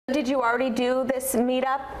Did you already do this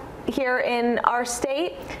meetup here in our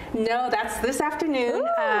state? No, that's this afternoon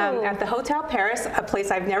at the Hotel Paris, a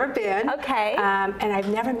place I've never been. Okay. And I've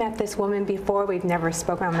never met this woman before. We've never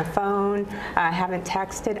spoken on the phone. I haven't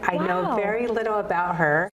texted. I know very little about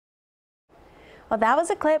her. Well, that was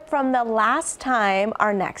a clip from the last time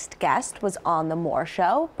our next guest was on The More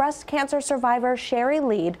Show. Breast cancer survivor Sherry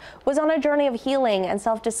Lead was on a journey of healing and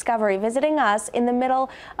self-discovery, visiting us in the middle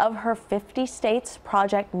of her 50 States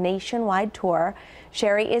Project nationwide tour.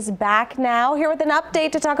 Sherry is back now, here with an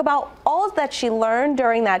update to talk about all that she learned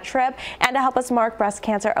during that trip and to help us mark Breast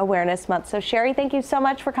Cancer Awareness Month. So Sherry, thank you so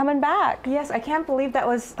much for coming back. Yes, I can't believe that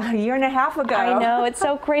was a year and a half ago. I know, it's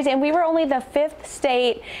so crazy. And we were only the 5th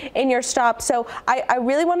state in your stop. So I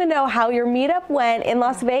really want to know how your meetup went in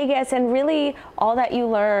Las Vegas and really all that you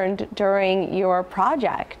learned during your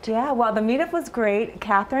project. Yeah, well, the meetup was great.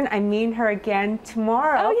 Catherine, I meet her again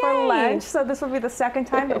tomorrow for lunch. So this will be the second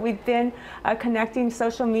time that we've been connecting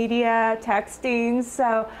social media, texting.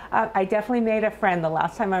 So I definitely made a friend the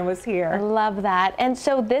last time I was here. I love that. And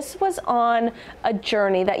so this was on a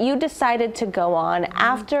journey that you decided to go on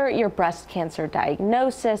after your breast cancer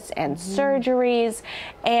diagnosis and surgeries.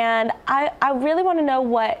 And I really want to know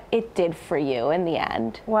what it did for you in the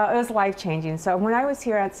end. Well, it was life-changing. So when I was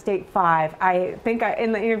here at State 5, I think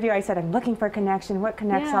in the interview I said, I'm looking for a connection. What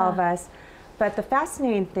connects all of us? But the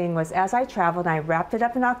fascinating thing was, as I traveled, and I wrapped it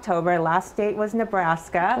up in October, last state was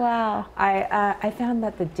Nebraska. Wow. I found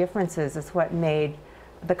that the differences is what made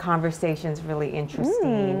the conversations really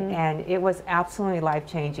interesting. And it was absolutely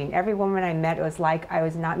life-changing. Every woman I met, it was like I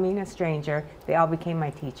was not meeting a stranger. They all became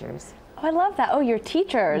my teachers. Oh, I love that. Oh, you're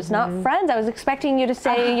teachers, not friends. I was expecting you to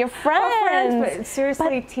say your friends. Well, friends, but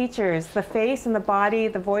seriously, teachers. The face and the body,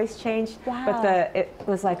 the voice changed, but it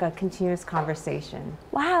was like a continuous conversation.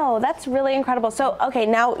 Wow, that's really incredible. So, okay,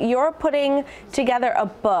 now you're putting together a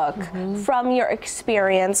book from your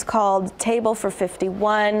experience called Table for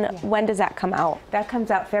 51. When does that come out? That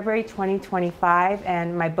comes out February 2025,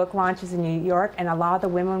 and my book launches in New York, and a lot of the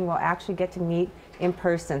women will actually get to meet in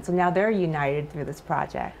person. So now they're united through this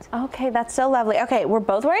project. Okay, that's so lovely. Okay, we're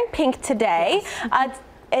both wearing pink today. Yes.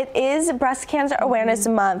 It is Breast Cancer Awareness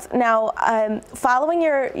Month. Now, following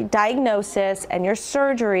your diagnosis and your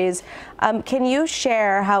surgeries, can you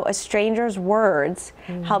share how a stranger's words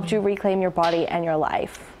helped you reclaim your body and your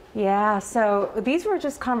life? Yeah, so these were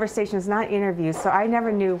just conversations, not interviews, so I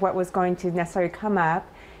never knew what was going to necessarily come up.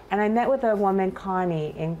 And I met with a woman,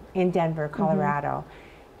 Connie, in Denver, Colorado.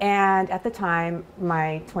 And at the time,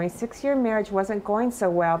 my 26-year marriage wasn't going so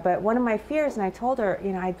well, but one of my fears, and I told her,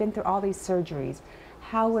 you know, I'd been through all these surgeries.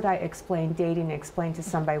 How would I explain dating, explain to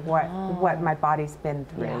somebody what my body's been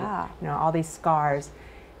through, you know, all these scars.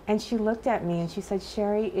 And she looked at me and she said,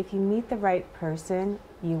 Sherry, if you meet the right person,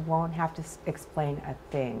 you won't have to explain a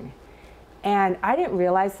thing. And I didn't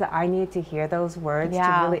realize that I needed to hear those words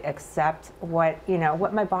to really accept what, you know,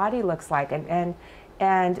 what my body looks like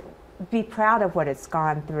and be proud of what it's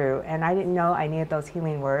gone through. And I didn't know I needed those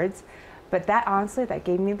healing words. But that, honestly, that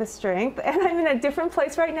gave me the strength. And I'm in a different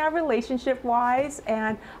place right now, relationship-wise.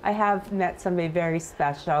 And I have met somebody very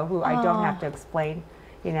special who I don't have to explain,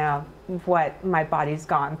 you know, what my body's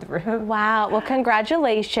gone through. Wow. Well,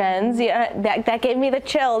 congratulations. Yeah, that gave me the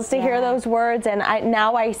chills to hear those words. And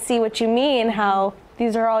now I see what you mean, how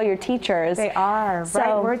these are all your teachers. They are.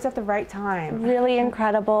 Right words at the right time. Really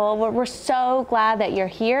incredible. We're so glad that you're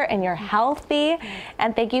here and you're healthy.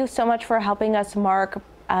 And thank you so much for helping us mark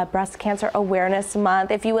Breast Cancer Awareness Month.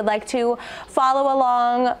 If you would like to follow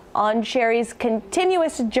along on Sherry's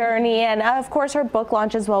continuous journey, and of course her book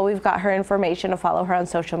launch as well, we've got her information to follow her on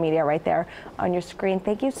social media right there on your screen.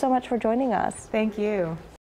 Thank you so much for joining us. Thank you.